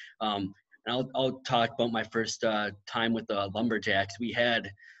organization. And I'll talk about my first time with the Lumberjacks. We had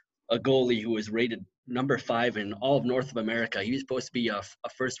a goalie who was rated number 5 in all of North of America. He was supposed to be a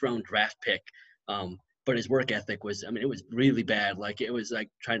first round draft pick. But his work ethic was, I mean, it was really bad. Like it was like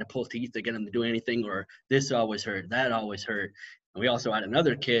trying to pull teeth to get him to do anything, or this always hurt, that always hurt. And we also had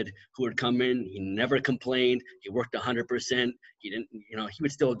another kid who would come in. He never complained. He worked 100%. He didn't, he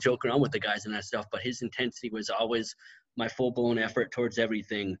would still joke around with the guys and that stuff, but his intensity was always my full blown effort towards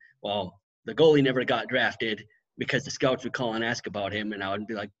everything. Well, the goalie never got drafted because the scouts would call and ask about him. And I would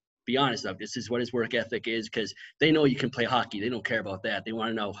be like, be honest though, this is what his work ethic is, because they know you can play hockey. They don't care about that. They want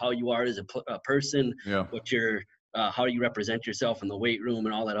to know how you are as a person, what your how you represent yourself in the weight room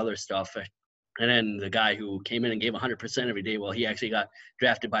and all that other stuff. And then the guy who came in and gave 100% every day, well, he actually got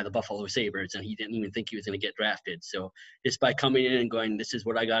drafted by the Buffalo Sabres, and he didn't even think he was going to get drafted. So just by coming in and going, this is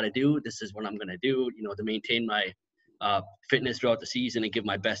what I got to do, this is what I'm going to do, to maintain my fitness throughout the season and give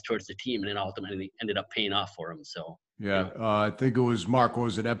my best towards the team, and it ultimately ended up paying off for him. So yeah, I think it was Mark.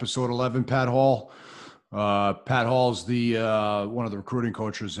 Was it episode 11? Pat Hall. Pat Hall's the one of the recruiting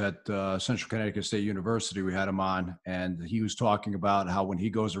coaches at Central Connecticut State University. We had him on, and he was talking about how when he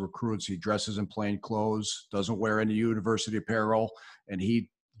goes to recruits, he dresses in plain clothes, doesn't wear any university apparel, and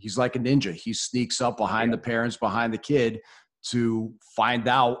he's like a ninja. He sneaks up behind the parents, behind the kid, to find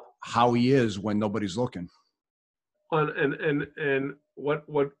out how he is when nobody's looking. And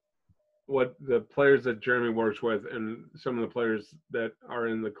what the players that Jeremy works with and some of the players that are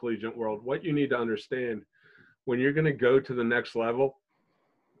in the collegiate world, what you need to understand when you're going to go to the next level,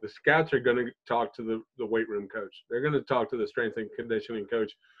 the scouts are going to talk to the weight room coach. They're going to talk to the strength and conditioning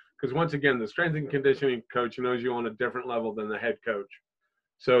coach, because once again, the strength and conditioning coach knows you on a different level than the head coach.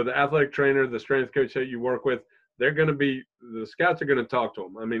 So the athletic trainer, the strength coach that you work with, the scouts are going to talk to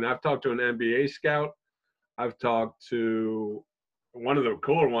them. I mean, I've talked to an NBA scout. I've talked to one of the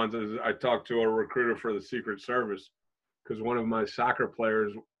cooler ones is I talked to a recruiter for the Secret Service, because one of my soccer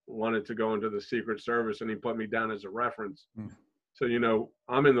players wanted to go into the Secret Service and he put me down as a reference. So,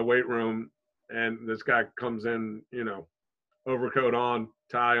 I'm in the weight room and this guy comes in, overcoat on,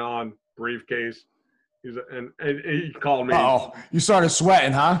 tie on, briefcase. And he called me. Oh, you started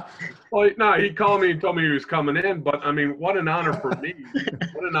sweating, huh? Well, no, he called me and told me he was coming in. But I mean, what an honor for me.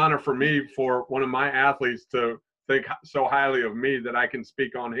 What an honor for me for one of my athletes to think so highly of me that I can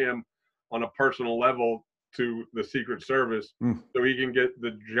speak on him on a personal level to the Secret Service, so he can get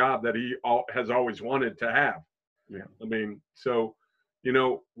the job that he has always wanted to have. Yeah. I mean, so,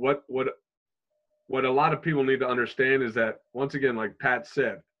 what a lot of people need to understand is that, once again, like Pat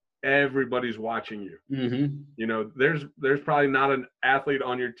said, everybody's watching you. Mm-hmm. There's probably not an athlete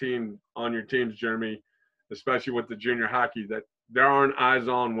on your teams, Jeremy, especially with the junior hockey, that there aren't eyes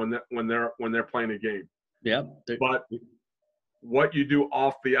on when they're playing a game. Yeah. But what you do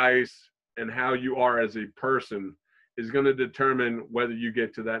off the ice and how you are as a person is going to determine whether you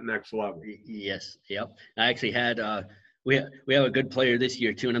get to that next level. Yes. Yep. I actually had we have a good player this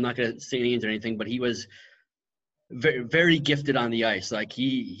year too, and I'm not going to say names or anything, but he was very, very gifted on the ice. Like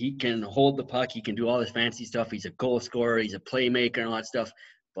he can hold the puck, he can do all this fancy stuff. He's a goal scorer, he's a playmaker, and all that stuff.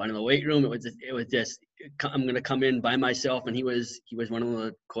 But in the weight room, it was just I'm going to come in by myself, and he was one of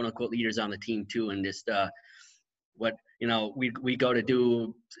the quote unquote leaders on the team too, and just we go to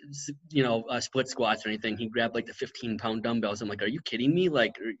do split squats or anything. He grabbed like the 15-pound dumbbells. I'm like, are you kidding me?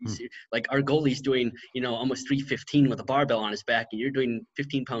 Like our goalie's doing almost 315 with a barbell on his back, and you're doing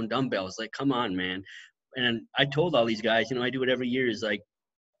 15-pound dumbbells. Like, come on, man. And I told all these guys, I do it every year, is like,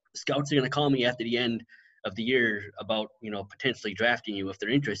 scouts are going to call me after the end of the year about, potentially drafting you. If they're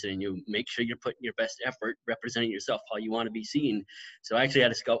interested in you, make sure you're putting your best effort, representing yourself how you want to be seen. So I actually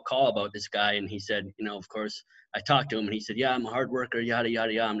had a scout call about this guy, and he said, of course, I talked to him, and he said, yeah, I'm a hard worker, yada,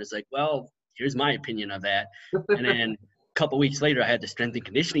 yada, yada. I'm just like, well, here's my opinion of that. And then a couple weeks later, I had the strength and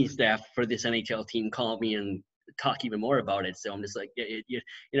conditioning staff for this NHL team call me and talk even more about it. So I'm just like,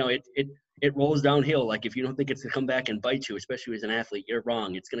 it rolls downhill. Like, if you don't think it's going to come back and bite you, especially as an athlete, you're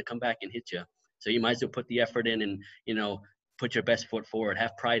wrong. It's going to come back and hit you. So you might as well put the effort in and, put your best foot forward.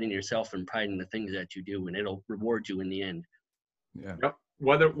 Have pride in yourself and pride in the things that you do, and it'll reward you in the end. Yeah. Yep.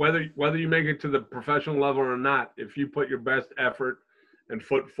 Whether you make it to the professional level or not, if you put your best effort and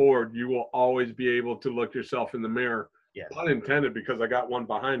foot forward, you will always be able to look yourself in the mirror. Yes. Pun intended, because I got one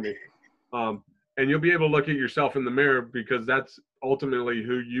behind me. and you'll be able to look at yourself in the mirror, because that's ultimately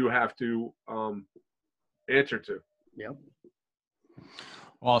who you have to answer to. Yep.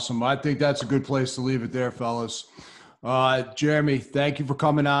 Awesome. I think that's a good place to leave it there, fellas. Jeremy, thank you for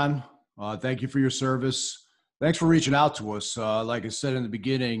coming on. Thank you for your service. Thanks for reaching out to us. Like I said in the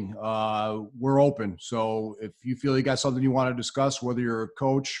beginning, we're open. So if you feel you got something you want to discuss, whether you're a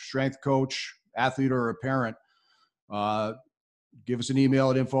coach, strength coach, athlete, or a parent, give us an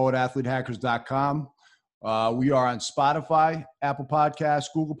email at info@athletehackers.com. We are on Spotify, Apple Podcasts,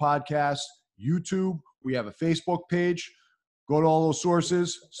 Google Podcasts, YouTube. We have a Facebook page. Go to all those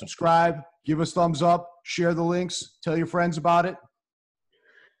sources, subscribe, give us thumbs up, share the links, tell your friends about it.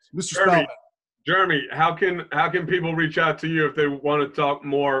 Mr. Spellman. Jeremy, how can people reach out to you if they want to talk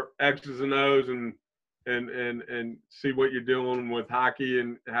more X's and O's and see what you're doing with hockey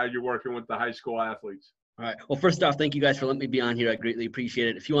and how you're working with the high school athletes? All right. Well, first off, thank you guys for letting me be on here. I greatly appreciate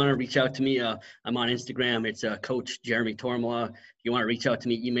it. If you want to reach out to me, I'm on Instagram. It's Coach Jeremy Tormala. If you want to reach out to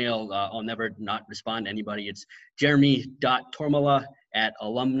me, email. I'll never not respond to anybody. It's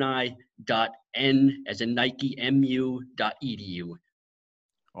jeremy.tormala@alumni.n as in Nike mu.edu.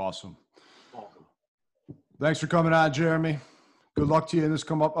 Awesome. Thanks for coming on, Jeremy. Good luck to you in this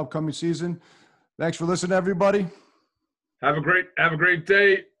upcoming season. Thanks for listening, everybody. Have a great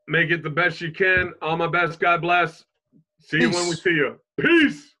day. Make it the best you can. All my best. God bless. See you when we see you.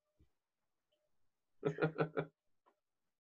 Peace.